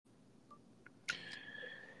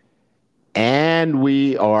And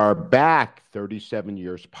we are back, 37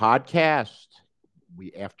 Years podcast.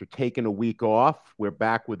 After taking a week off, we're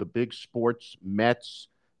back with a big sports Mets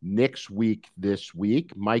Knicks week this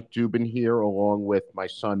week. Mike Dubin here, along with my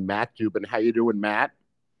son Matt Dubin. How you doing, Matt?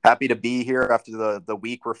 Happy to be here after the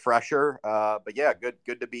week refresher. But yeah,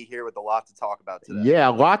 good to be here with a lot to talk about today. Yeah, a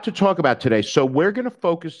lot to talk about today. So we're going to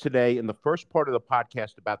focus today in the first part of the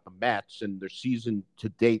podcast about the Mets and their season to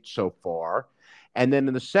date so far. And then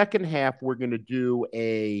in the second half, we're going to do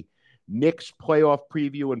a Knicks playoff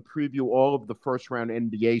preview and preview all of the first round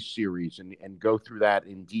NBA series and go through that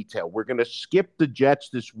in detail. We're going to skip the Jets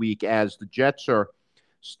this week as the Jets are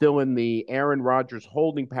still in the Aaron Rodgers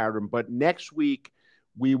holding pattern. But next week,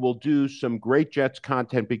 we will do some great Jets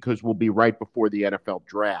content because we'll be right before the NFL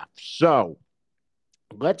draft. So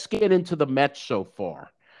let's get into the Mets so far.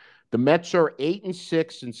 The Mets are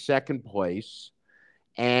 8-6 in second place,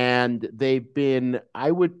 and they've been,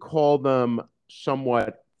 I would call them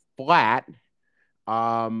somewhat flat.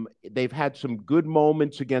 They've had some good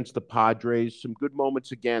moments against the Padres, some good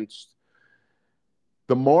moments against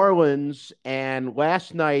the Marlins, and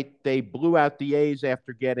last night they blew out the A's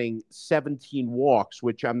after getting 17 walks,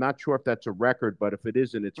 which I'm not sure if that's a record, but if it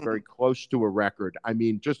isn't, it's very close to a record. I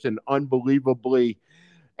mean, just an unbelievably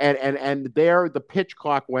and there the pitch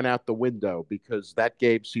clock went out the window because that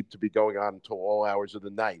game seemed to be going on until all hours of the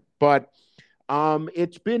night. But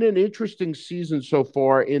it's been an interesting season so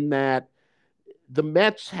far in that the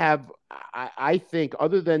Mets have, I think,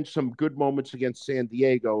 other than some good moments against San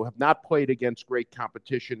Diego, have not played against great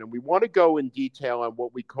competition. And we want to go in detail on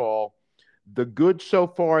what we call the good so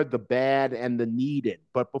far, the bad, and the needed.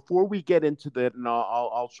 But before we get into that, and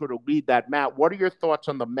I'll sort of lead that, Matt, what are your thoughts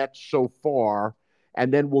on the Mets so far?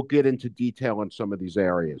 And then we'll get into detail on some of these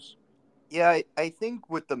areas. Yeah, I think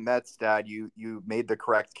with the Mets, Dad, you made the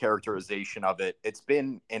correct characterization of it. It's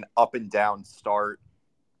been an up and down start.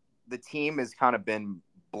 The team has kind of been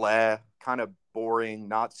blah, kind of boring,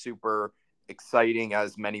 not super exciting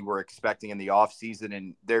as many were expecting in the offseason.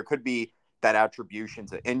 And there could be that attribution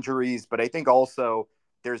to injuries. But I think also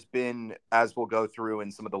there's been, as we'll go through in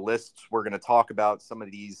some of the lists, we're going to talk about some of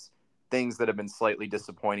these things that have been slightly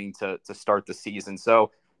disappointing to start the season.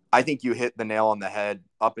 So I think you hit the nail on the head,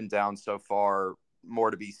 up and down so far,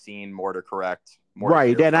 more to be seen, more to correct.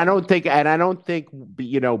 Right, and I don't think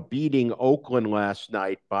beating Oakland last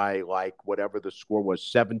night by like whatever the score was,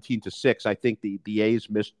 17-6. I think the A's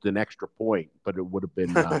missed an extra point, but it would have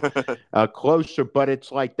been closer. But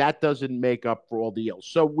it's like that doesn't make up for all the ills.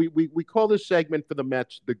 So we call this segment for the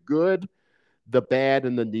Mets the good, the bad,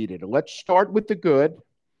 and the needed. And let's start with the good.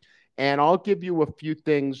 And I'll give you a few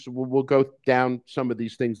things. We'll go down some of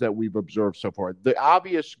these things that we've observed so far. The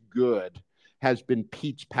obvious good has been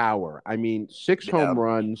Pete's power. I mean, 6 home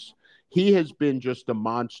runs. He has been just a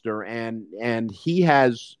monster, and he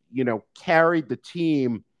has, carried the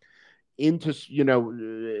team into,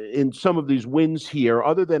 in some of these wins here,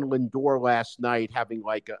 other than Lindor last night having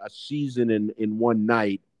like a season in one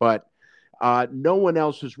night. But no one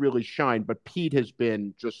else has really shined, but Pete has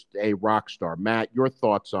been just a rock star. Matt, your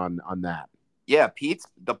thoughts on that? Yeah,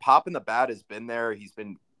 the pop in the bat has been there. He's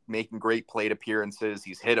been making great plate appearances.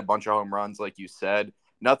 He's hit a bunch of home runs, like you said.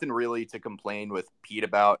 Nothing really to complain with Pete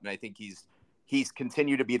about, and I think he's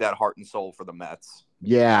continued to be that heart and soul for the Mets.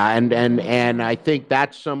 Yeah, and I think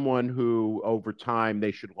that's someone who over time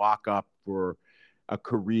they should lock up for a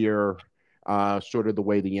career, sort of the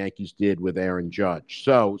way the Yankees did with Aaron Judge.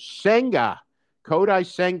 So Kodai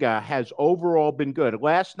Senga has overall been good.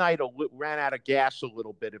 Last night ran out of gas a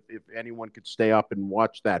little bit, if anyone could stay up and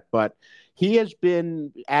watch that. But he has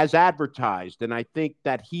been as advertised, and I think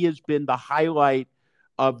that he has been the highlight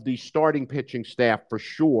of the starting pitching staff for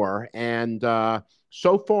sure. And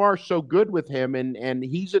so far, so good with him. And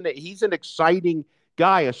he's an exciting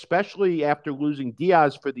guy, especially after losing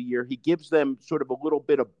Diaz for the year. He gives them sort of a little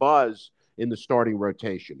bit of buzz in the starting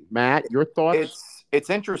rotation. Matt, your thoughts? It's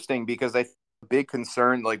interesting because I think a big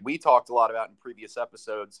concern, like we talked a lot about in previous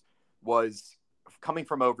episodes, was coming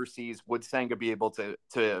from overseas. Would Senga be able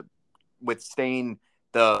to withstand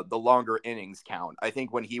the longer innings count? I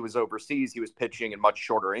think when he was overseas, he was pitching in much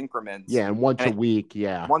shorter increments. Yeah, and once a week.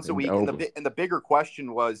 And the bigger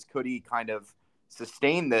question was, could he kind of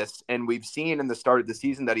sustain this? And we've seen in the start of the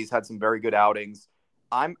season that he's had some very good outings.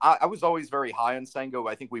 I was always very high on Senga.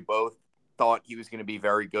 I think we both thought he was going to be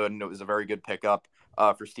very good, and it was a very good pickup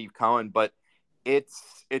for Steve Cohen. But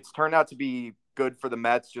it's turned out to be good for the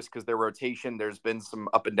Mets just because their rotation, there's been some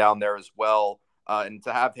up and down there as well. And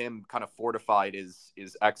to have him kind of fortified is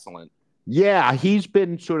excellent. Yeah, he's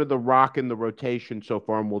been sort of the rock in the rotation so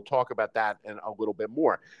far, and we'll talk about that in a little bit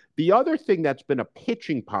more. The other thing that's been a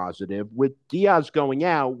pitching positive with Diaz going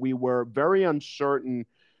out, we were very uncertain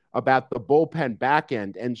about the bullpen back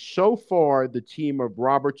end. And so far, the team of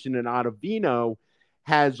Robertson and Ottavino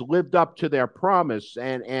has lived up to their promise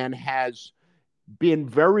and has been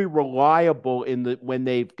very reliable in the when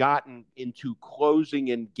they've gotten into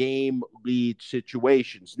closing and game lead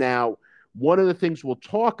situations. Now, one of the things we'll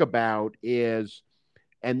talk about is,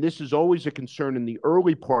 and this is always a concern in the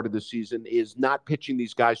early part of the season, is not pitching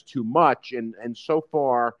these guys too much. And so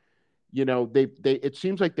far, they it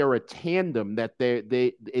seems like they're a tandem that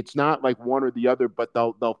they it's not like one or the other, but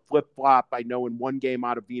they'll flip flop. I know in one game,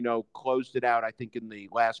 Ottavino closed it out. I think in the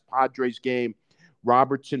last Padres game,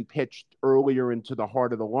 Robertson pitched earlier into the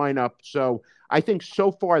heart of the lineup. So I think so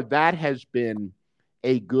far that has been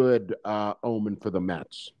a good omen for the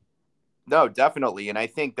Mets. No, definitely. And I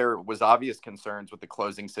think there was obvious concerns with the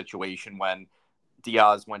closing situation when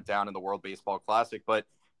Diaz went down in the World Baseball Classic, but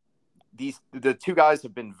the two guys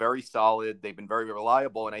have been very solid. They've been very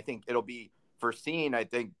reliable, and I think it'll be foreseen. I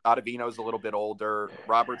think Ottavino's a little bit older.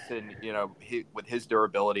 Robertson, with his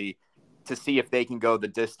durability, to see if they can go the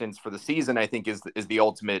distance for the season, I think is the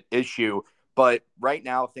ultimate issue. But right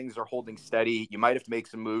now, things are holding steady. You might have to make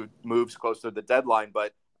some moves closer to the deadline,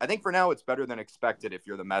 but I think for now it's better than expected if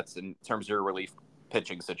you're the Mets in terms of your relief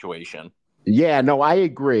pitching situation. Yeah, no, I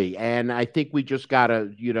agree. And I think we just got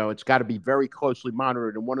to, it's got to be very closely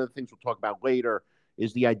monitored. And one of the things we'll talk about later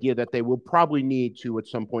is the idea that they will probably need to, at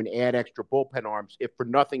some point, add extra bullpen arms, if for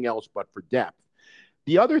nothing else but for depth.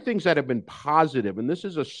 The other things that have been positive, and this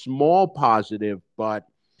is a small positive, but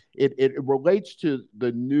it relates to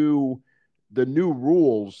the new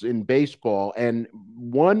rules in baseball. And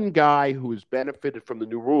one guy who has benefited from the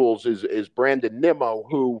new rules is Brandon Nimmo,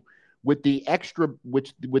 who with the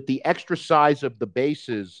extra size of the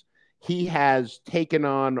bases, he has taken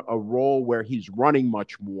on a role where he's running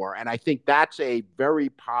much more. And I think that's a very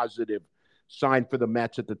positive sign for the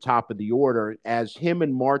Mets at the top of the order, as him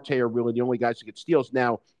and Marte are really the only guys to get steals.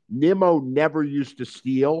 Now, Nimmo never used to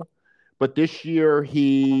steal, but this year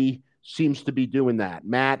he seems to be doing that.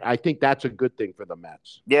 Matt, I think that's a good thing for the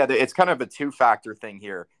Mets. Yeah, it's kind of a two-factor thing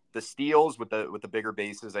here. The steals with the bigger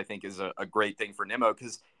bases, I think, is a great thing for Nimmo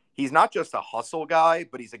because he's not just a hustle guy,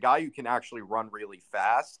 but he's a guy who can actually run really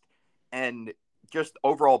fast. And just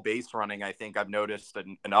overall base running, I think I've noticed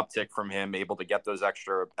an uptick from him, able to get those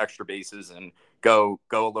extra bases and go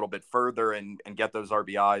a little bit further and get those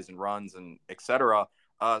RBIs and runs and etc.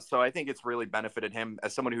 So I think it's really benefited him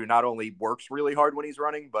as someone who not only works really hard when he's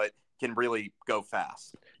running, but can really go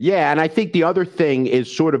fast. Yeah, and I think the other thing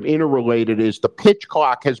is sort of interrelated is the pitch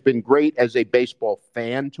clock has been great as a baseball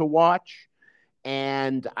fan to watch.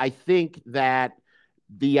 And I think that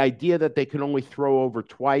the idea that they can only throw over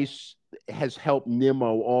twice has helped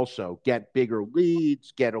Nimmo also get bigger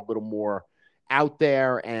leads, get a little more out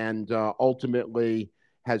there, and ultimately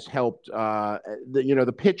has helped.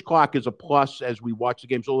 The pitch clock is a plus as we watch the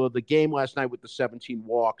games. Although the game last night with the 17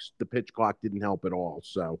 walks, the pitch clock didn't help at all.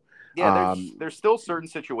 So Yeah, there's still certain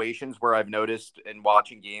situations where I've noticed in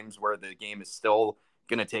watching games where the game is still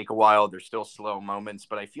going to take a while. There's still slow moments,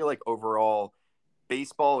 but I feel like overall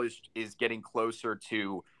baseball is getting closer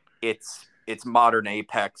to its modern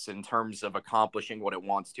apex in terms of accomplishing what it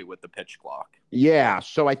wants to with the pitch clock. Yeah,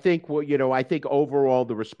 so I think I think overall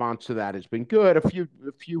the response to that has been good. A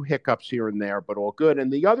few hiccups here and there, but all good.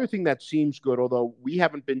 And the other thing that seems good, although we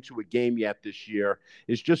haven't been to a game yet this year,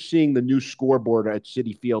 is just seeing the new scoreboard at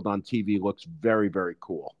Citi Field on TV looks very, very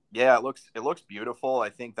cool. Yeah, it looks beautiful. I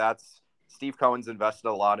think that's Steve Cohen's invested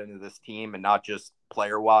a lot into this team, and not just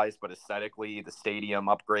player wise, but aesthetically, the stadium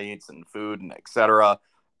upgrades and food and etc.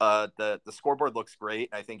 The scoreboard looks great.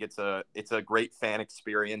 I think it's a great fan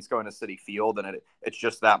experience going to Citi Field, and it's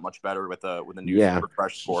just that much better with a new Yeah.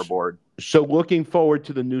 refreshed scoreboard. So looking forward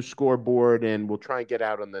to the new scoreboard, and we'll try and get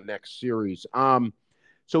out on the next series.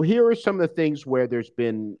 So here are some of the things where there's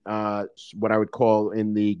been what I would call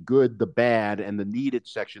in the good, the bad, and the needed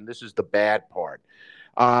section. This is the bad part.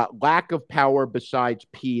 Lack of power besides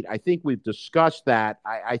Pete. I think we've discussed that.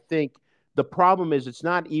 I think the problem is it's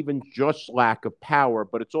not even just lack of power,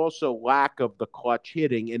 but it's also lack of the clutch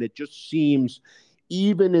hitting. And it just seems,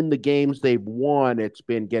 even in the games they've won, it's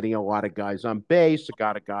been getting a lot of guys on base,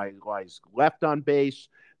 got a guy guys left on base.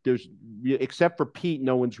 There's except for Pete,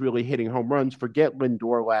 no one's really hitting home runs. Forget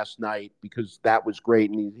Lindor last night because that was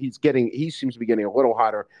great, and he seems to be getting a little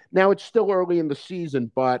hotter. Now it's still early in the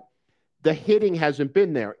season, but the hitting hasn't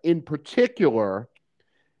been there. In particular,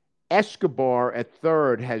 Escobar at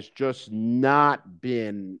third has just not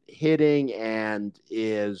been hitting and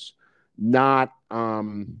is not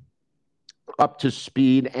up to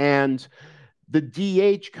speed. And the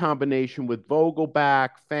DH combination with Vogelback,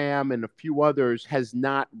 Pham, and a few others has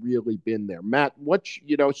not really been there. Matt,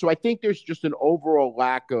 so I think there's just an overall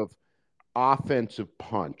lack of offensive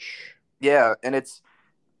punch. Yeah, and it's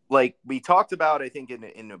like we talked about, I think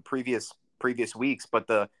in the previous weeks, but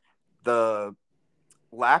the the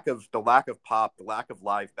lack of pop, the lack of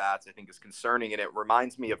live bats, I think is concerning, and it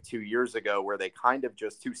reminds me of 2 years ago where they kind of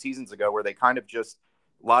just 2 seasons ago where they kind of just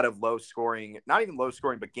a lot of low scoring, not even low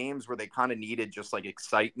scoring, but games where they kind of needed just like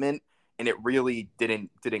excitement, and it really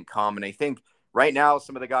didn't come. And I think right now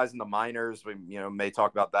some of the guys in the minors, we may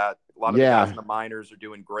talk about that. A lot of the guys Yeah. in the minors are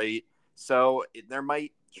doing great, so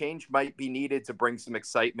change might be needed to bring some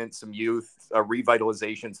excitement, some youth, a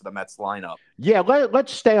revitalization to the Mets lineup. Yeah,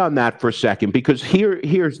 let's stay on that for a second because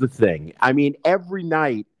here's the thing. I mean, every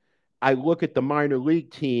night I look at the minor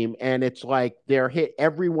league team and it's like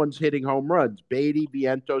everyone's hitting home runs. Baty,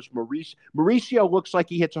 Vientos, Mauricio looks like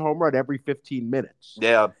he hits a home run every 15 minutes.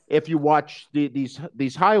 Yeah. If you watch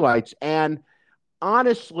these highlights. And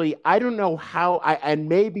honestly, I don't know and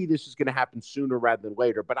maybe this is going to happen sooner rather than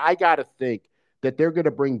later, but I got to think that they're going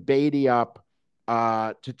to bring Baty up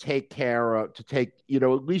to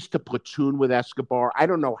at least to platoon with Escobar. I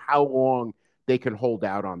don't know how long they can hold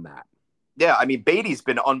out on that. Yeah, I mean, Baty's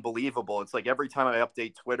been unbelievable. It's like every time I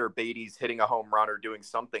update Twitter, Baty's hitting a home run or doing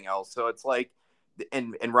something else. So it's like,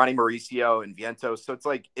 and Ronnie Mauricio and Vientos. So it's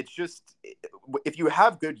like, it's just, if you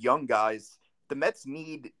have good young guys, the Mets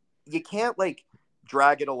you can't like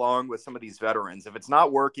drag it along with some of these veterans. If it's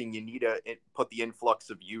not working, you need to put the influx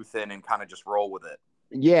of youth in and kind of just roll with it.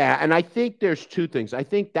 Yeah, and I think there's two things. I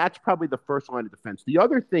think that's probably the first line of defense. The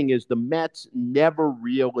other thing is the Mets never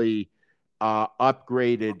really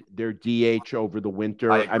upgraded their DH over the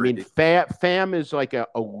winter. I agree. mean, Pham is like a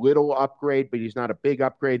little upgrade, but he's not a big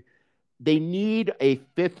upgrade. They need a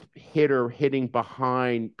fifth hitter hitting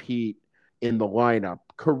behind Pete in the lineup.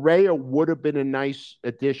 Correa would have been a nice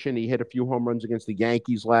addition. He hit a few home runs against the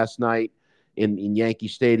Yankees last night in Yankee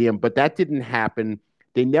Stadium, but that didn't happen.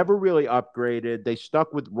 They never really upgraded. They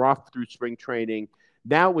stuck with Ruff through spring training.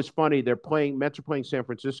 Now it was funny. Mets are playing San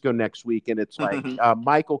Francisco next week, and it's like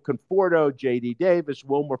Michael Conforto, J.D. Davis,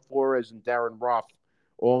 Wilmer Flores, and Darren Ruff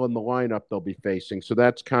all in the lineup they'll be facing. So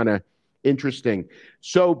that's kind of interesting.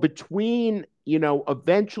 So between,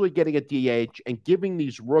 eventually getting a DH and giving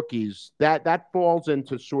these rookies, that falls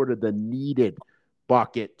into sort of the needed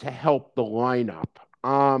bucket to help the lineup.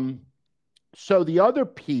 So the other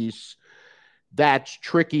piece that's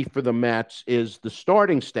tricky for the Mets is the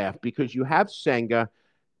starting staff because you have Senga.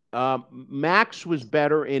 Max was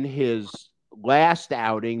better in his last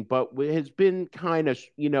outing, but has been kind of,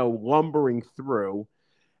 lumbering through.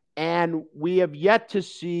 And we have yet to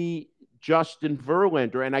see Justin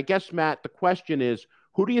Verlander. And I guess, Matt, the question is,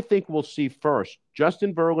 who do you think we'll see first?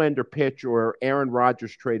 Justin Verlander pitch or Aaron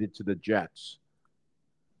Rodgers traded to the Jets?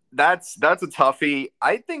 That's a toughie.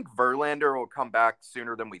 I think Verlander will come back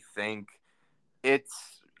sooner than we think.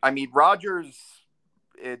 Rodgers,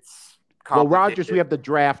 it's complicated. Well, Rodgers, we have the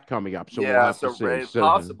draft coming up, so we'll have to see. It's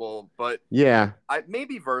possible, but yeah,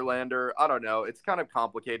 maybe Verlander. I don't know. It's kind of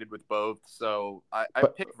complicated with both, so I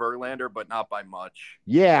pick Verlander, but not by much.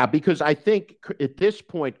 Yeah, because I think at this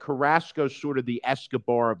point, Carrasco's sort of the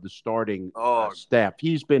Escobar of the starting staff.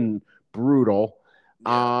 He's been brutal.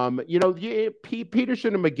 Yeah.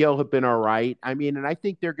 Peterson and McGill have been all right. I mean, and I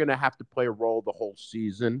think they're going to have to play a role the whole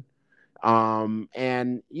season.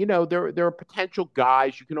 And there are potential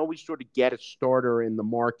guys. You can always sort of get a starter in the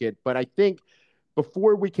market, but I think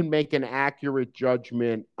before we can make an accurate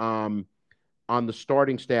judgment on the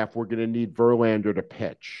starting staff, we're going to need Verlander to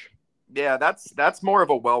pitch. Yeah, that's more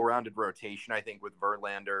of a well-rounded rotation, I think, with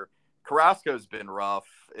Verlander. Carrasco's been rough.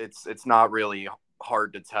 It's not really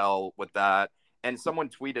hard to tell with that. And someone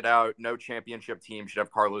tweeted out, no championship team should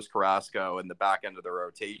have Carlos Carrasco in the back end of the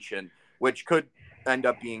rotation, which could end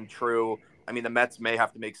up being true. I mean, the Mets may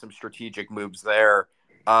have to make some strategic moves there.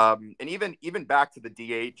 And even back to the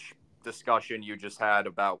DH discussion you just had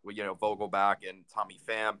about, Vogelback and Tommy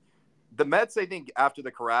Pham. The Mets, I think, after the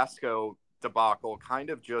Carrasco debacle, kind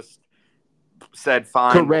of just said,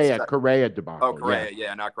 fine. Correa debacle. Oh, Correa.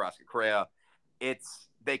 Yeah, not Carrasco. Correa.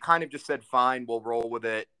 They kind of just said, fine, we'll roll with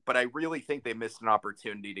it. But I really think they missed an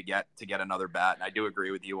opportunity to get another bat. And I do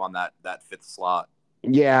agree with you on that fifth slot.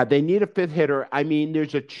 Yeah, they need a fifth hitter. I mean,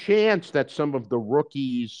 there's a chance that some of the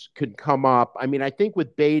rookies could come up. I mean, I think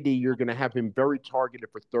with Baty, you're going to have him very targeted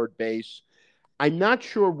for third base. I'm not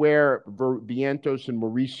sure where Vientos and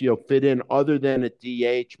Mauricio fit in other than at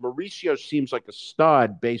DH. Mauricio seems like a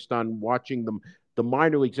stud based on watching them the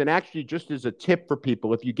minor leagues. And actually, just as a tip for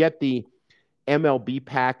people, if you get the MLB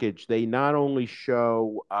package, they not only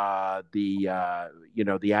show the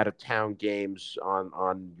out of town games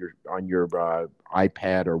on your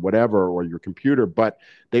iPad or whatever or your computer, but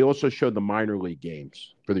they also show the minor league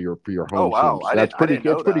games for your Oh home wow, teams. That's I pretty. didn't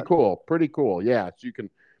It's know pretty that. cool. Pretty cool. Yeah, so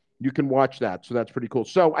you can watch that. So that's pretty cool.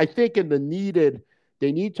 So I think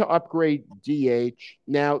they need to upgrade DH.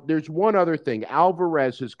 Now, there's one other thing.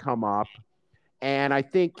 Alvarez has come up, and I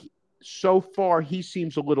think so far he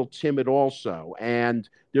seems a little timid also.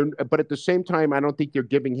 But at the same time, I don't think they're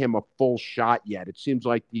giving him a full shot yet. It seems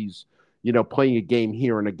like he's, playing a game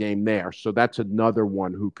here and a game there. So that's another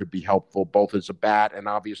one who could be helpful, both as a bat and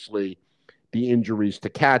obviously the injuries to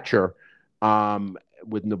catcher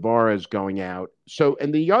with Navarez going out. So,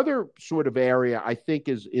 and the other sort of area I think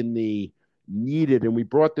is in the needed, and we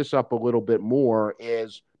brought this up a little bit more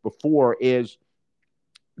is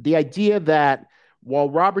the idea that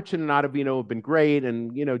while Robertson and Ottavino have been great,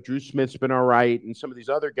 and Drew Smith's been all right, and some of these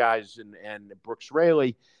other guys and Brooks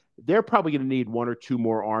Raley, they're probably going to need one or two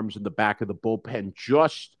more arms in the back of the bullpen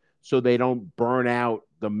just so they don't burn out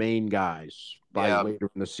the main guys by Yeah,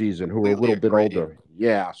 later in the season who are a completely little bit agree. older.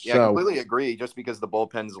 Yeah. Yeah, I So completely agree. Just because the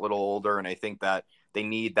bullpen's a little older, and I think that they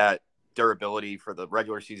need that durability for the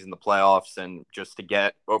regular season, the playoffs, and just to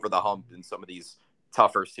get over the hump in some of these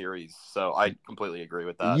tougher series. So I completely agree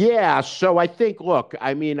with that. yeah, so I think, look,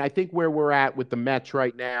 I mean, I think where we're at with the Mets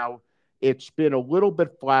right now, it's been a little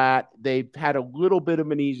bit flat. They've had a little bit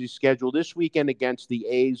of an easy schedule. This weekend against the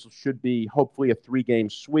A's should be hopefully a 3-game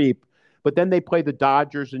sweep. But then they play the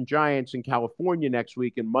Dodgers and Giants in California next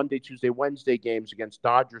week, and Monday, Tuesday, Wednesday games against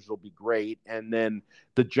Dodgers will be great. And then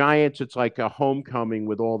the Giants, it's like a homecoming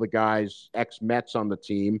with all the guys, ex-Mets on the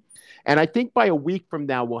team. And I think by a week from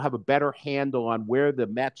now, we'll have a better handle on where the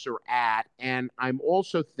Mets are at. And I'm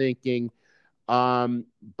also thinking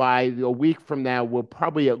by a week from now, we'll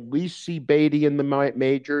probably at least see Baty in the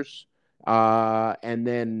majors. And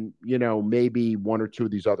then, maybe one or two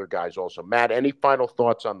of these other guys also. Matt, any final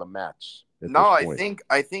thoughts on the Mets at No, this I point? think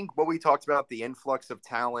I think what we talked about, the influx of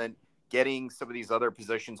talent, getting some of these other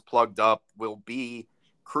positions plugged up, will be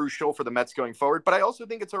crucial for the Mets going forward. But I also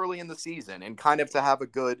think it's early in the season, and kind of to have a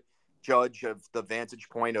good judge of the vantage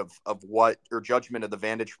point of what, or judgment of the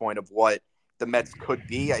vantage point of what the Mets could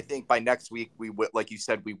be. I think by next week we will, like you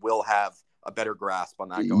said, we will have a better grasp on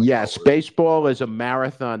that going Yes, forward. baseball is a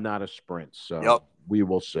marathon, not a sprint. So Yep. we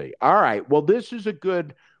will see. All right. Well, this is a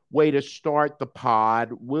good way to start the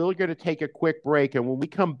pod. We're going to take a quick break. And when we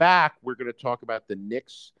come back, we're going to talk about the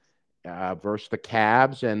Knicks versus the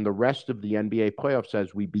Cavs and the rest of the NBA playoffs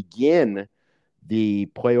as we begin the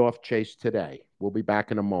playoff chase today. We'll be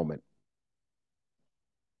back in a moment.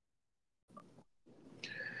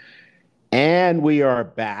 And we are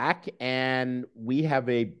back, and we have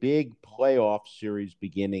a big playoff series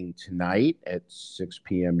beginning tonight at 6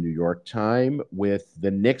 p.m. New York time with the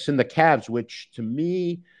Knicks and the Cavs, which to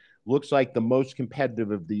me looks like the most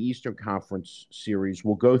competitive of the Eastern Conference series.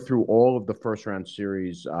 We'll go through all of the first round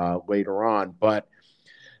series later on, but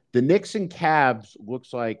the Knicks and Cavs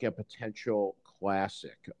looks like a potential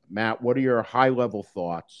classic. Matt, what are your high level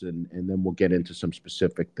thoughts? And then we'll get into some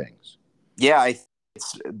specific things. Yeah,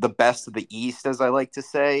 it's the best of the East, as I like to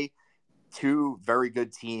say. Two very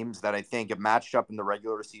good teams that I think have matched up in the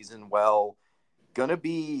regular season well. Gonna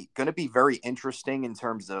be very interesting in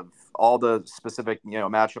terms of all the specific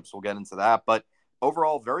matchups. We'll get into that, but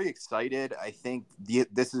overall, very excited. I think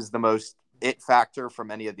this is the most it factor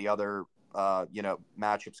from any of the other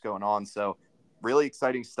matchups going on. So really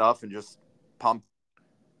exciting stuff, and just pumped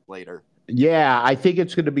later. Yeah, I think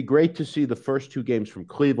it's going to be great to see the first two games from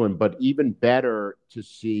Cleveland, but even better to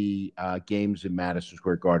see games in Madison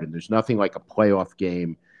Square Garden. There's nothing like a playoff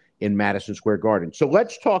game in Madison Square Garden. So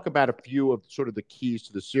let's talk about a few of sort of the keys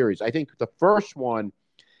to the series. I think the first one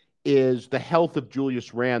is the health of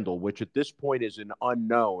Julius Randle, which at this point is an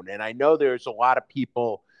unknown. And I know there's a lot of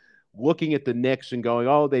people looking at the Knicks and going,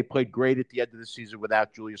 oh, they played great at the end of the season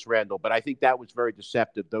without Julius Randle. But I think that was very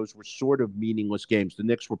deceptive. Those were sort of meaningless games. The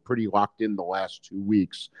Knicks were pretty locked in the last 2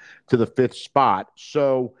 weeks to the 5th spot.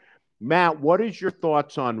 So, Matt, what is your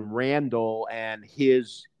thoughts on Randle and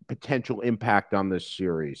his potential impact on this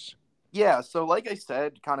series? Yeah, so like I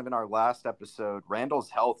said, kind of in our last episode, Randall's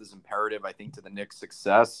health is imperative, I think, to the Knicks'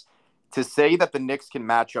 success. To say that the Knicks can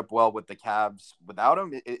match up well with the Cavs without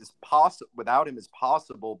him is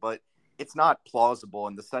possible, but it's not plausible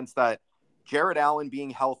in the sense that Jared Allen being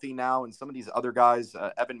healthy now, and some of these other guys,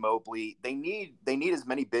 Evan Mobley, they need as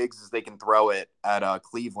many bigs as they can throw it at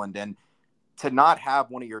Cleveland, and to not have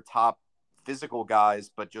one of your top physical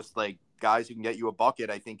guys, but just like guys who can get you a bucket,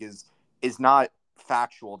 I think is not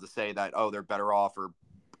factual to say that, oh, they're better off or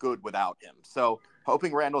good without him. So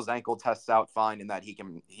hoping Randall's ankle tests out fine and that he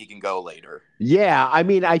can go later. Yeah, I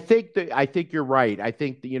mean, I think you're right. I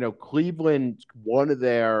think that, Cleveland, one of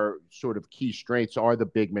their sort of key strengths are the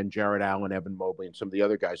big men, Jared Allen, Evan Mobley, and some of the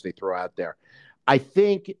other guys they throw out there. I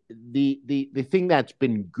think the thing that's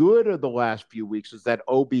been good of the last few weeks is that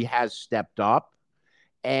Obi has stepped up,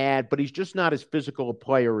 but he's just not as physical a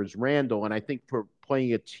player as Randall. And I think for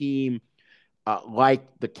playing a team like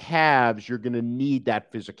the Cavs, you're going to need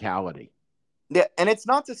that physicality. Yeah, and it's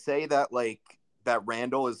not to say that like that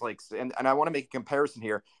Randall is like, and I want to make a comparison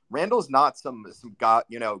here. Randall's not some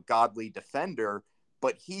godly defender,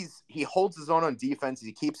 but he holds his own on defense.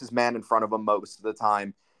 He keeps his man in front of him most of the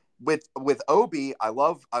time. With Obi, I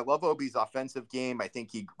love Obi's offensive game. I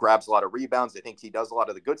think he grabs a lot of rebounds. I think he does a lot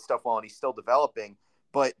of the good stuff while he's still developing.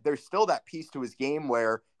 But there's still that piece to his game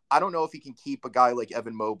where I don't know if he can keep a guy like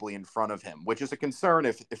Evan Mobley in front of him, which is a concern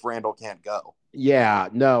if Randall can't go. Yeah,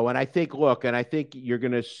 no, and I think you're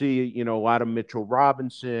going to see, a lot of Mitchell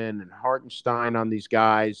Robinson and Hartenstein on these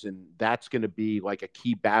guys, and that's going to be like a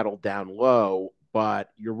key battle down low. But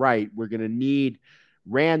you're right, we're going to need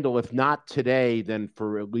Randall, if not today, then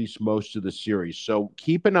for at least most of the series. So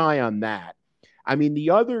keep an eye on that. I mean, the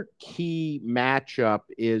other key matchup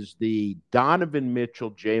is the Donovan Mitchell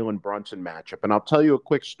Jalen Brunson matchup, and I'll tell you a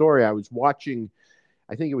quick story. I was watching,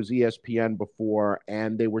 I think it was ESPN before,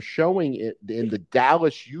 and they were showing it in the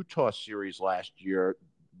Dallas Utah series last year.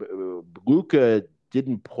 Luka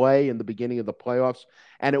didn't play in the beginning of the playoffs,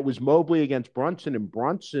 and it was Mobley against Brunson, and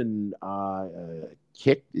Brunson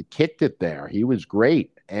kicked it there. He was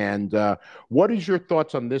great. And what is your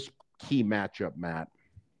thoughts on this key matchup, Matt?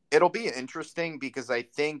 It'll be interesting because I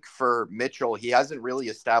think for Mitchell, he hasn't really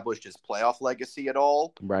established his playoff legacy at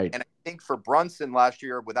all. Right. And I think for Brunson last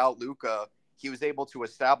year without Luka, he was able to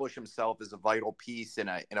establish himself as a vital piece in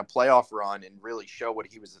a playoff run and really show what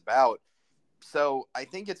he was about. So I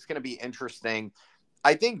think it's going to be interesting.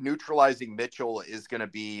 I think neutralizing Mitchell is going to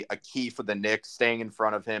be a key for the Knicks, staying in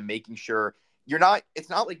front of him, making sure it's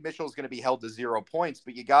not like Mitchell's going to be held to 0 points,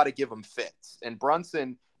 but you got to give him fits. And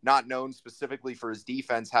Brunson, not known specifically for his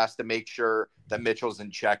defense, has to make sure that Mitchell's in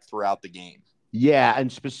check throughout the game. Yeah,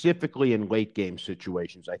 and specifically in late game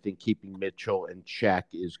situations, I think keeping Mitchell in check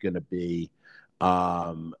is going to be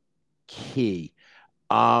key.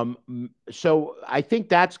 So I think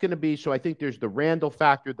that's going to be, so I think there's the Randall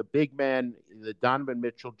factor, the big man, the Donovan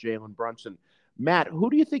Mitchell, Jalen Brunson. Matt, who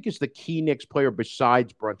do you think is the key Knicks player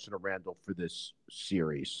besides Brunson or Randall for this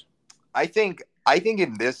series? I think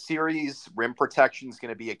in this series, rim protection is going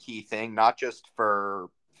to be a key thing, not just for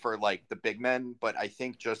like the big men, but I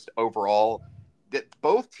think just overall that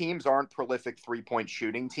both teams aren't prolific 3-point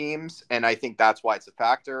shooting teams, and I think that's why it's a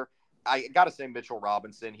factor. I got to say Mitchell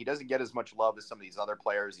Robinson, he doesn't get as much love as some of these other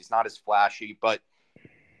players. He's not as flashy, but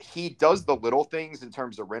he does the little things in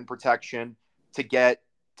terms of rim protection to get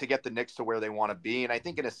the Knicks to where they want to be. And I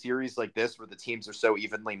think in a series like this where the teams are so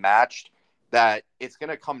evenly matched, that it's going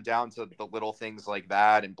to come down to the little things like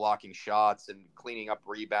that and blocking shots and cleaning up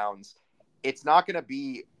rebounds. It's not going to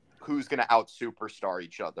be who's going to out superstar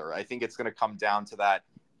each other. I think it's going to come down to that,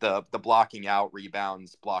 the blocking out,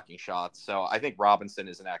 rebounds, blocking shots. So I think Robinson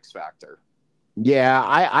is an X factor. Yeah,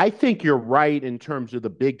 I think you're right in terms of the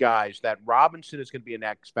big guys, that Robinson is going to be an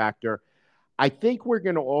X factor. I think we're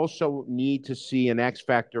going to also need to see an X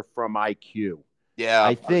factor from IQ. Yeah,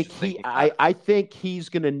 I think he's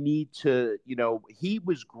going to need to, he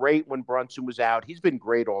was great when Brunson was out. He's been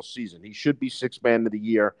great all season. He should be sixth man of the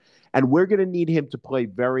year, and we're going to need him to play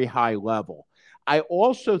very high level. I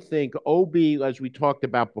also think Obi, as we talked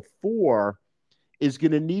about before, is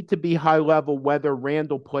going to need to be high level whether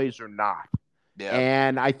Randall plays or not. Yeah.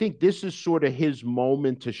 And I think this is sort of his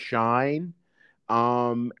moment to shine.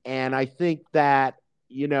 And I think that,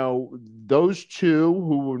 those two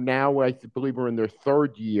who are now, I believe, are in their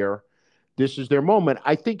third year, this is their moment.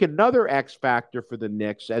 I think another X factor for the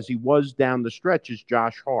Knicks, as he was down the stretch, is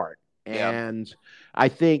Josh Hart. Yeah. And I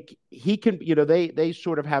think he can, they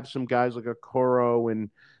sort of have some guys like Okoro and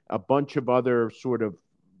a bunch of other sort of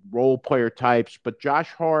role player types, but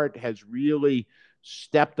Josh Hart has really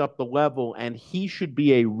stepped up the level, and he should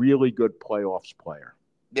be a really good playoffs player.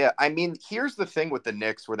 Yeah, I mean, here's the thing with the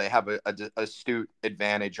Knicks where they have a astute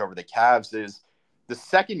advantage over the Cavs is the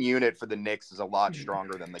second unit for the Knicks is a lot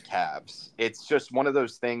stronger than the Cavs. It's just one of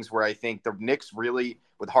those things where I think the Knicks really,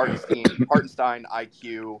 with Hartenstein,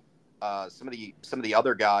 IQ, some of the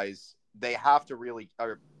other guys, they have to really,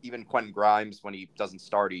 or even Quentin Grimes when he doesn't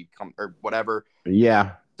start, or whatever.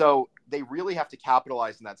 Yeah. So they really have to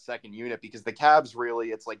capitalize in that second unit because the Cavs really,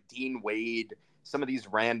 it's like Dean Wade, some of these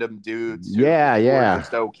random dudes Yeah, who are yeah.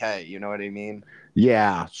 just okay. You know what I mean?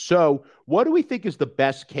 Yeah. So, what do we think is the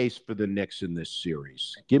best case for the Knicks in this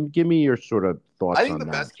series? Give me your sort of I thoughts think the on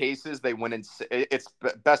that. best case is they win in it's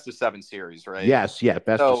best of seven series, right? Yes, yeah,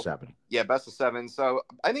 best of So seven. yeah, best of seven. So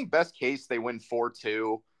I think best case they win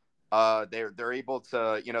 4-2. They're able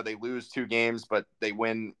to, they lose two games, but they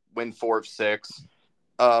win four of six.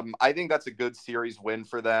 I think that's a good series win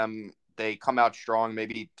for them. They come out strong,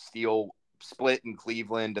 maybe split in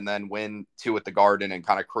Cleveland, and then win two at the Garden and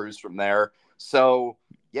kind of cruise from there. So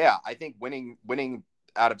yeah, I think winning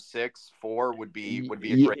out of 6-4 would be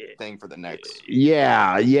a great thing for the Knicks.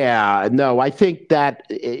 Yeah, yeah. No, I think that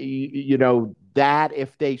that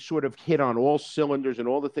if they sort of hit on all cylinders and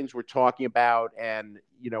all the things we're talking about, and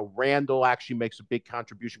Randall actually makes a big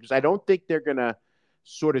contribution because I don't think they're gonna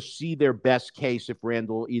sort of see their best case if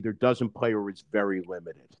Randall either doesn't play or is very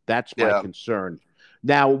limited. That's my Yeah. concern.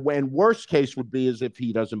 Now, when worst case would be is if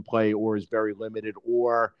he doesn't play or is very limited,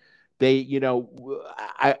 or they,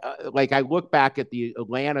 I look back at the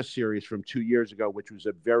Atlanta series from 2 years ago, which was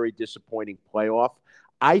a very disappointing playoff.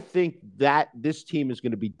 I think that this team is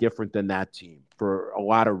going to be different than that team for a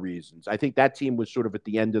lot of reasons. I think that team was sort of at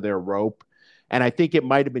the end of their rope, and I think it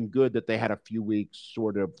might have been good that they had a few weeks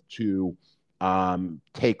sort of to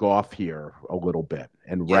take off here a little bit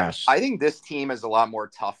and Yeah, rest. I think this team has a lot more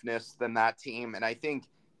toughness than that team, and I think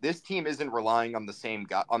this team isn't relying on the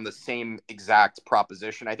same exact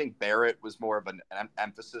proposition. I think Barrett was more of an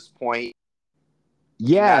emphasis point in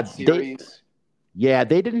Yeah, that series.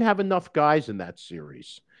 they didn't have enough guys in that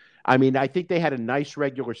series. I mean, I think they had a nice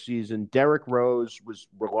regular season. Derrick Rose was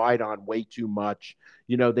relied on way too much.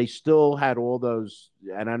 They still had all those,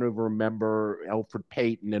 and I don't even remember Elfrid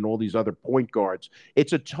Payton and all these other point guards.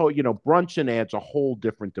 It's Brunson adds a whole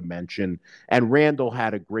different dimension, and Randall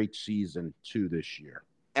had a great season too this year.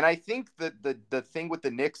 And I think that the thing with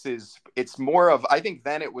the Knicks is it's more of, I think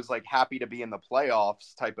then it was like happy to be in the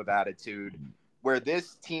playoffs type of attitude, where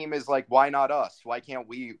this team is like, why not us? Why can't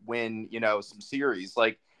we win, some series?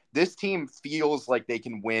 Like this team feels like they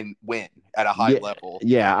can win at a high Yeah, level.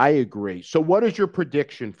 yeah, I agree. So, what is your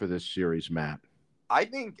prediction for this series, Matt? I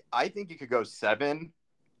think it could go seven.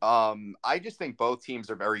 I just think both teams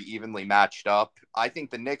are very evenly matched up. I think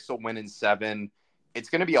the Knicks will win in seven. It's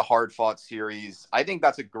going to be a hard fought series. I think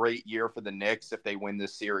that's a great year for the Knicks if they win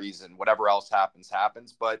this series, and whatever else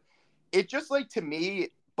happens. But it just, like, to me,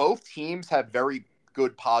 both teams have very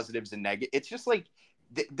good positives and negatives. It's just like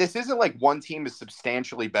this isn't like one team is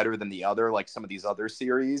substantially better than the other, like some of these other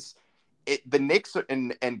series. The Knicks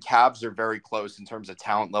and Cavs are very close in terms of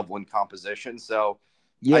talent level and composition. So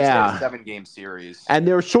I'd say a Yeah, 7-game series. and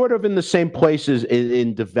they're sort of in the same places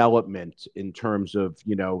in development in terms of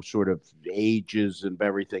sort of ages and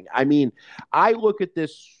everything. I mean, I look at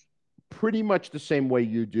this pretty much the same way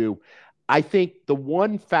you do. I think the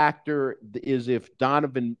one factor is if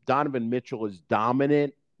Donovan Mitchell is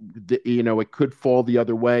dominant, it could fall the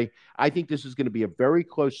other way. I think this is going to be a very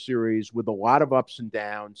close series with a lot of ups and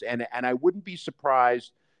downs, and I wouldn't be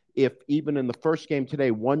surprised if even in the first game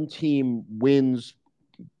today, one team wins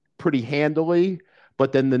pretty handily,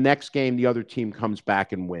 but then the next game, the other team comes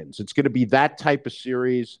back and wins. It's going to be that type of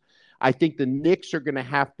series. I think the Knicks are going to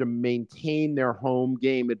have to maintain their home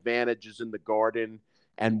game advantages in the Garden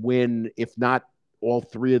and win, if not all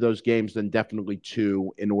three of those games, then definitely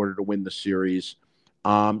two in order to win the series.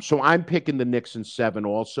 So I'm picking the Knicks in seven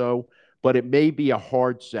also, but it may be a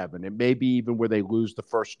hard seven. It may be even where they lose the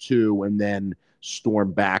first two and then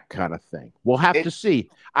storm back kind of thing. We'll have to see.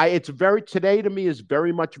 It's very today to me is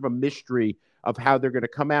very much of a mystery of how they're going to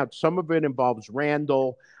come out. Some of it involves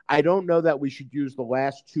Randall. I don't know that we should use the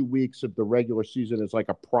last 2 weeks of the regular season as like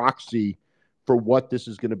a proxy for what this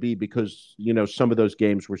is going to be because some of those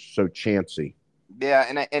games were so chancy.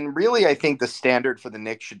 Yeah, and really, I think the standard for the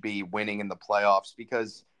Knicks should be winning in the playoffs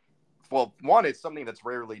because, well, one, it's something that's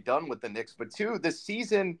rarely done with the Knicks, but two,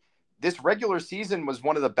 this regular season was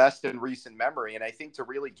one of the best in recent memory, and I think to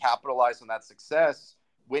really capitalize on that success,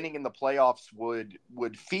 winning in the playoffs would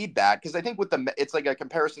feed that because I think it's like a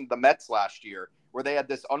comparison to the Mets last year where they had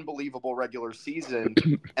this unbelievable regular season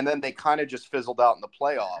and then they kind of just fizzled out in the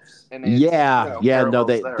playoffs, and it's Yeah. No, parallels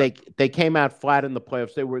they there. they they came out flat in the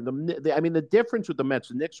playoffs. I mean, the difference with the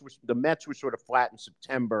Mets were sort of flat in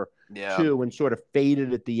September Yeah. too, and sort of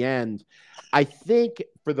faded at the end. I think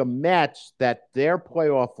for the Mets that their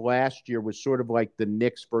playoff last year was sort of like the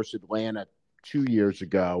Knicks versus Atlanta 2 years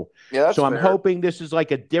ago. Yeah, that's So I'm fair. hoping this is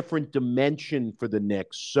like a different dimension for the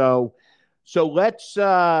Knicks. So So let's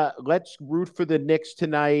root for the Knicks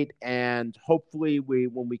tonight, and hopefully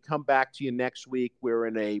when we come back to you next week, we're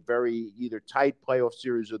in a very either tight playoff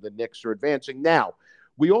series or the Knicks are advancing. Now,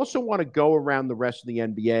 we also want to go around the rest of the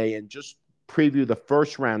NBA and just preview the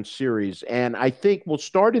first round series, and I think we'll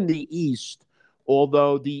start in the East,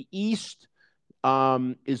 although the East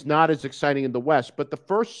is not as exciting in the West. But the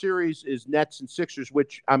first series is Nets and Sixers,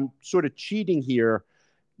 which I'm sort of cheating here.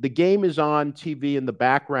 The game is on TV in the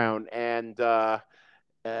background, and the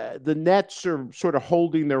Nets are sort of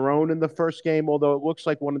holding their own in the first game, although it looks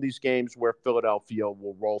like one of these games where Philadelphia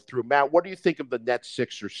will roll through. Matt, what do you think of the Nets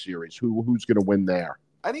Sixers series? Who's going to win there?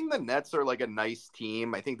 I think the Nets are like a nice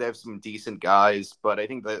team. I think they have some decent guys, but I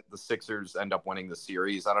think that the Sixers end up winning the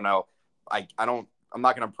series. I don't know. I'm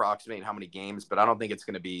not going to approximate how many games, but I don't think it's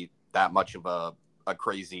going to be that much of a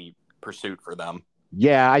crazy pursuit for them.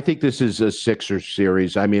 Yeah, I think this is a Sixers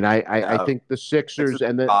series. I mean, I think the Sixers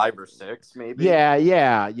and the 5 or 6, maybe.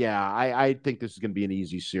 yeah. I think this is going to be an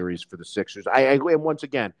easy series for the Sixers. And once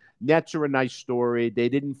again, Nets are a nice story. They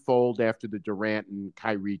didn't fold after the Durant and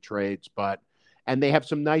Kyrie trades, and they have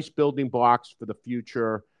some nice building blocks for the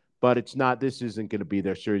future. But it's not. This isn't going to be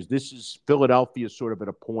their series. This is Philadelphia, sort of at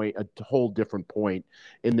a whole different point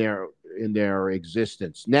in their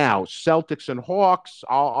existence. Now, Celtics and Hawks.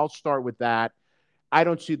 I'll start with that. I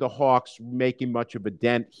don't see the Hawks making much of a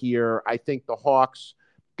dent here. I think the Hawks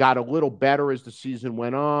got a little better as the season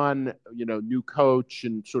went on, new coach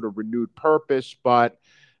and sort of renewed purpose. But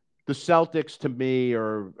the Celtics, to me,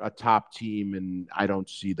 are a top team, and I don't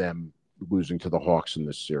see them losing to the Hawks in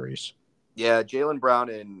this series. Yeah, Jaylen Brown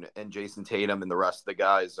and Jason Tatum and the rest of the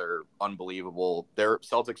guys are unbelievable. Their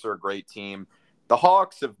Celtics are a great team. The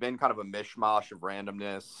Hawks have been kind of a mishmash of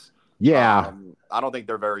randomness. Yeah. I don't think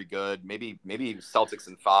they're very good. Maybe Celtics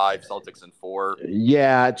in 5, Celtics in 4.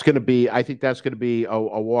 Yeah, it's going to be. I think that's going to be a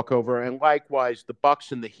walkover. And likewise, the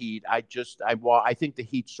Bucks and the Heat. I think the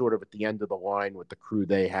Heat sort of at the end of the line with the crew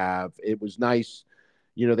they have. It was nice.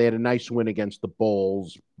 They had a nice win against the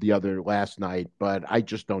Bulls last night, but I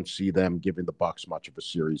just don't see them giving the Bucks much of a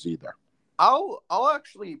series either. I'll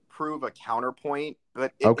actually prove a counterpoint,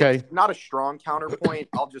 but it's not a strong counterpoint.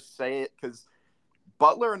 I'll just say it because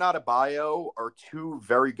Butler and Adebayo are two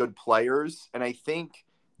very good players, and I think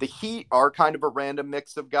the Heat are kind of a random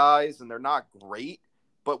mix of guys, and they're not great.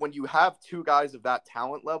 But when you have two guys of that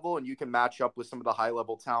talent level, and you can match up with some of the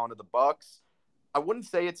high-level talent of the Bucks, I wouldn't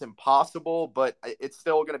say it's impossible, but it's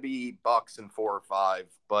still going to be Bucks in 4 or 5.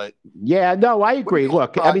 But yeah, no, I agree.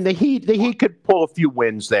 Look, I mean, the Heat could pull a few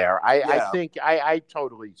wins there. I think I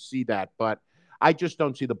totally see that, but I just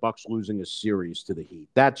don't see the Bucks losing a series to the Heat.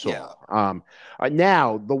 That's all.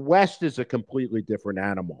 Now, the West is a completely different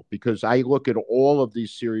animal because I look at all of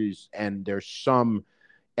these series and there's some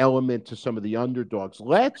element to some of the underdogs.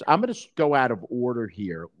 I'm going to go out of order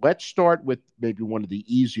here. Let's start with maybe one of the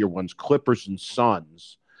easier ones, Clippers and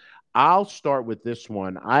Suns. I'll start with this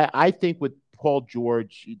one. I think with Paul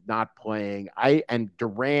George not playing, and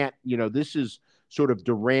Durant, this is sort of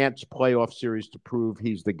Durant's playoff series to prove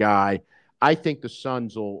he's the guy. I think the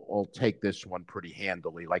Suns will take this one pretty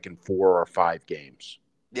handily, like in 4 or 5 games.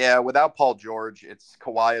 Yeah, without Paul George, it's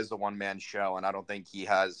Kawhi is a one-man show, and I don't think he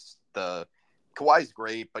has Kawhi's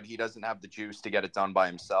great, but he doesn't have the juice to get it done by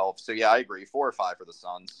himself. So, yeah, I agree. 4 or 5 for the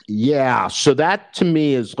Suns. Yeah, so that to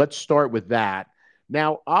me let's start with that.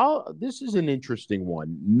 Now, this is an interesting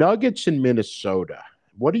one. Nuggets in Minnesota.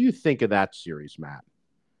 What do you think of that series, Matt?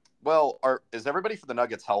 Well, is everybody for the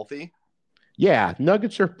Nuggets healthy? Yeah,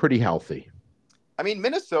 Nuggets are pretty healthy. I mean,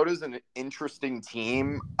 Minnesota's an interesting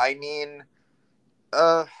team. I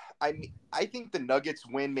think the Nuggets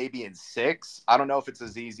win maybe in 6. I don't know if it's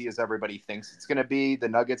as easy as everybody thinks it's going to be. The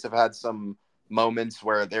Nuggets have had some moments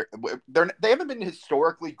where they haven't been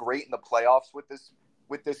historically great in the playoffs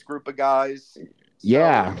with this group of guys. So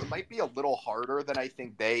yeah, it might be a little harder than I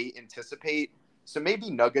think they anticipate. So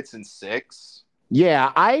maybe Nuggets in 6.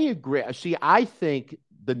 Yeah, I agree. See, I think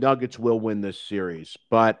the Nuggets will win this series,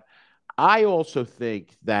 but I also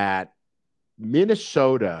think that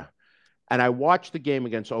Minnesota, and I watched the game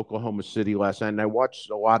against Oklahoma City last night, and I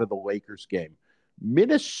watched a lot of the Lakers game.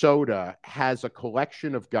 Minnesota has a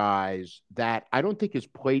collection of guys that I don't think has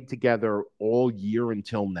played together all year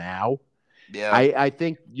until now. Yeah. I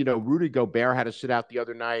think, Rudy Gobert had to sit out the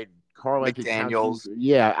other night. McDaniels.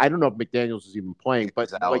 Yeah, I don't know if McDaniels is even playing,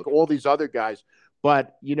 but like all these other guys.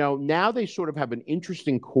 But, now they sort of have an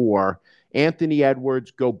interesting core. Anthony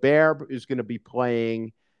Edwards, Gobert is going to be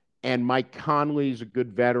playing, and Mike Conley is a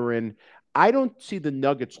good veteran. I don't see the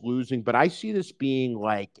Nuggets losing, but I see this being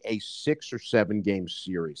like a 6 or 7 game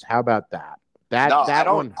series. How about that? I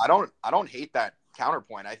don't hate that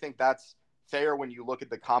counterpoint. I think that's fair when you look at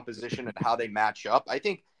the composition and how they match up. I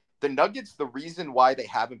think the Nuggets, the reason why they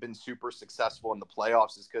haven't been super successful in the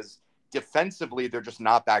playoffs is because defensively they're just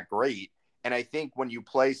not that great. And I think when you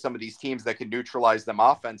play some of these teams that can neutralize them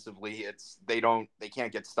offensively, they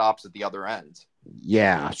can't get stops at the other end.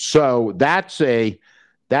 Yeah, so that's an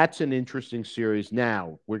interesting series.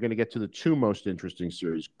 Now we're going to get to the two most interesting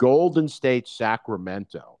series: Golden State,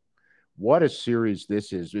 Sacramento. What a series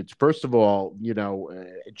this is! It's first of all,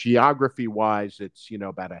 geography wise, it's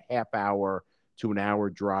about a half hour to an hour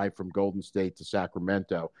drive from Golden State to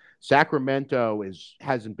Sacramento. Sacramento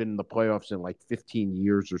hasn't been in the playoffs in like 15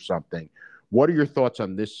 years or something. What are your thoughts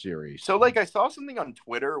on this series? So, like, I saw something on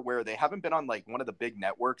Twitter where they haven't been on like one of the big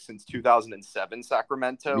networks since 2007.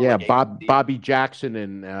 Sacramento, Yeah, like Bobby Jackson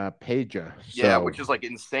and Peja. So yeah, which is like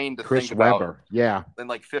insane to Chris think about. Webber. Yeah, In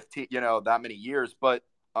like 15, that many years, but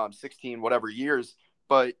 16, whatever years.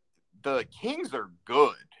 But the Kings are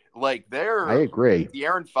good. Like I they're agree.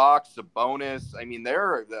 De'Aaron Fox, Sabonis. I mean,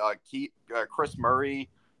 they're Chris Murray,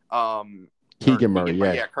 Keegan Murray.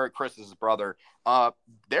 Yeah, yeah, Chris is his brother.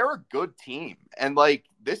 They're a good team, and like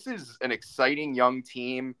this is an exciting young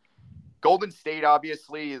team. Golden State,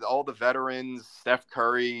 obviously, all the veterans, Steph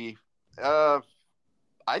Curry. I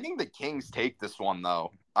think the Kings take this one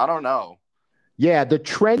though. I don't know. Yeah, the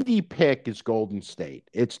trendy pick is Golden State.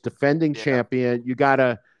 It's defending champion. You got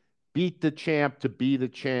to beat the champ to be the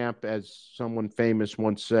champ, as someone famous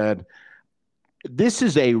once said. This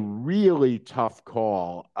is a really tough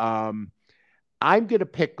call. I'm going to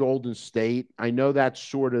pick Golden State. I know that's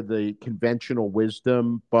sort of the conventional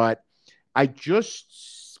wisdom, but I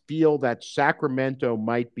just feel that Sacramento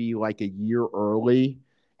might be like a year early.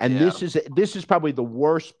 And this is probably the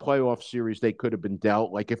worst playoff series they could have been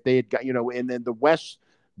dealt. Like if they had got, and then the West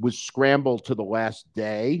was scrambled to the last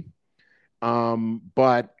day.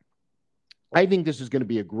 But I think this is going to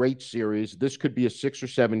be a great series. This could be a 6 or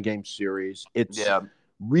 7 game series. It's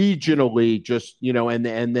regionally just,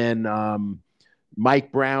 and then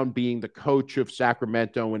Mike Brown being the coach of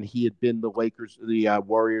Sacramento, and he had been the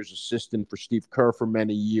Warriors assistant for Steve Kerr for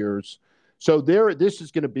many years. So this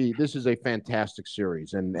is a fantastic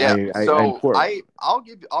series, and I'll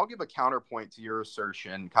give a counterpoint to your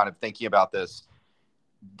assertion. Kind of thinking about this,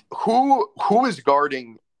 who is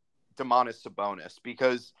guarding Domantas Sabonis?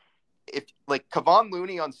 Because if like Kevon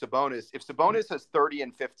Looney on Sabonis, if Sabonis has 30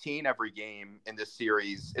 and 15 every game in this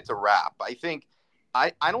series, it's a wrap. I think.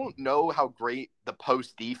 I don't know how great the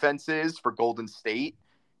post defense is for Golden State.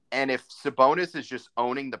 And if Sabonis is just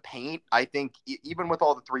owning the paint, I think even with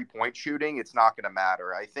all the 3-point shooting, it's not going to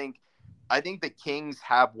matter. I think the Kings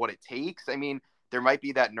have what it takes. I mean, there might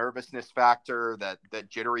be that nervousness factor, that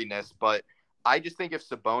jitteriness, but I just think if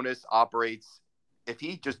Sabonis operates, if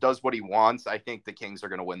he just does what he wants, I think the Kings are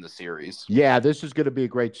going to win the series. Yeah, this is going to be a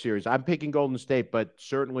great series. I'm picking Golden State, but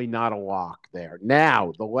certainly not a lock there.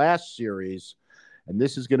 Now, the last series, and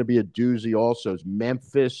this is going to be a doozy also, is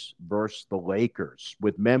Memphis versus the Lakers,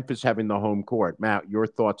 with Memphis having the home court. Matt, your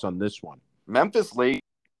thoughts on this one? Memphis Lakers.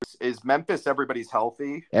 Is Memphis everybody's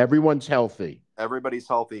healthy? Everyone's healthy. Everybody's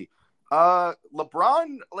healthy.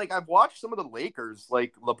 LeBron, like I've watched some of the Lakers.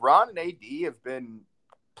 Like LeBron and AD have been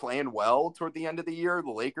playing well toward the end of the year.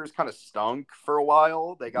 The Lakers kind of stunk for a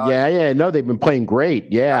while. They got they've been playing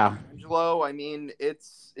great. Yeah. Angelo. I mean,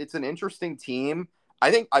 it's an interesting team. I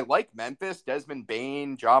think I like Memphis, Desmond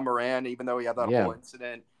Bane, John Moran, even though he had that whole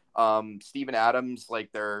incident. Steven Adams,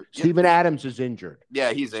 Steven Adams is injured.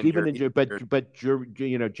 Yeah, he's injured. But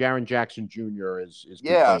Jaren Jackson Jr. is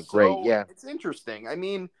playing great. Yeah, it's interesting. I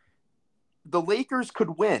mean, the Lakers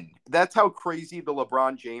could win. That's how crazy the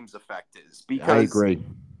LeBron James effect is. Because I agree.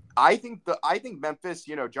 I think Memphis,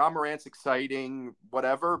 John Morant's exciting,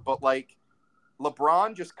 whatever, but like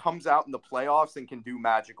LeBron just comes out in the playoffs and can do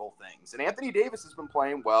magical things. And Anthony Davis has been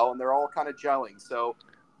playing well, and they're all kind of gelling. So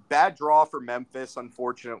bad draw for Memphis,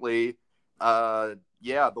 unfortunately. The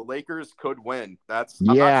Lakers could win. I'm not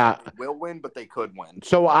saying they will win, but they could win.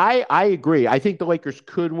 So I agree. I think the Lakers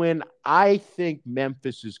could win. I think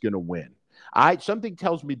Memphis is going to win. Something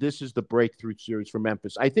tells me this is the breakthrough series for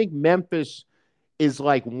Memphis. I think Memphis is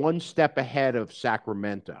like one step ahead of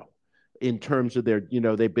Sacramento in terms of their,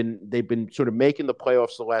 they've been sort of making the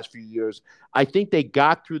playoffs the last few years. I think they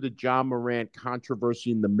got through the John Morant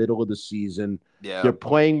controversy in the middle of the season. Yeah. They're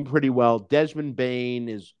playing pretty well. Desmond Bane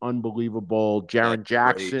is unbelievable. Jaren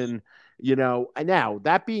Jackson, And now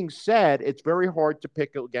that being said, it's very hard to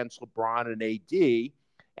pick against LeBron and AD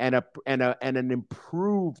and an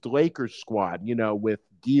improved Lakers squad, with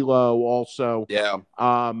D'Lo also. Yeah.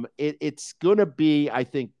 It's going to be, I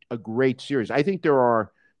think, a great series. I think there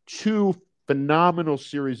are two phenomenal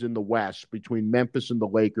series in the West between Memphis and the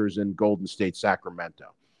Lakers and Golden State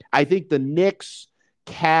Sacramento. I think the Knicks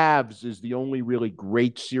Cavs is the only really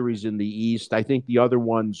great series in the East. I think the other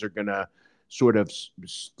ones are going to sort of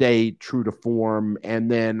stay true to form.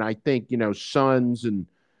 And then I think, Suns and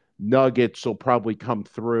Nuggets will probably come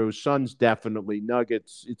through. Suns definitely.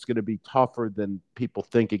 Nuggets, it's going to be tougher than people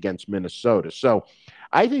think against Minnesota. So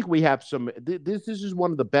I think we have some. This is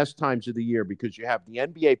one of the best times of the year because you have the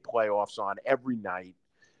NBA playoffs on every night.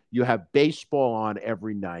 You have baseball on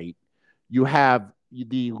every night. You have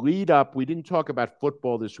the lead up. We didn't talk about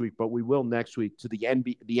football this week, but we will next week to the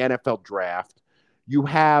NFL draft. You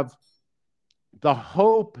have the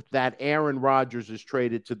hope that Aaron Rodgers is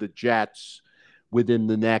traded to the Jets within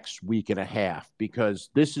the next week and a half because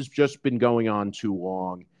this has just been going on too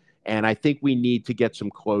long. And I think we need to get some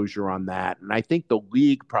closure on that. And I think the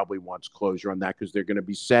league probably wants closure on that because they're going to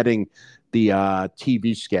be setting the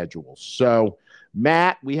TV schedules. So,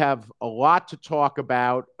 Matt, we have a lot to talk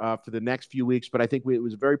about for the next few weeks, but I think it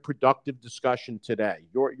was a very productive discussion today.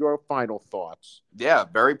 Your final thoughts? Yeah,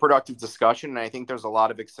 very productive discussion, and I think there's a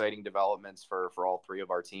lot of exciting developments for all three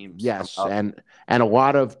of our teams. Yes, and a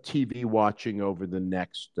lot of TV watching over the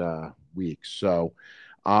next week. So,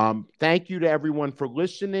 thank you to everyone for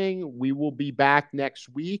listening. We will be back next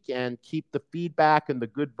week and keep the feedback and the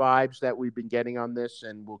good vibes that we've been getting on this,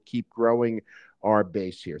 and we'll keep growing our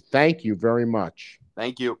base here. Thank you very much.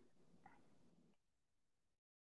 Thank you.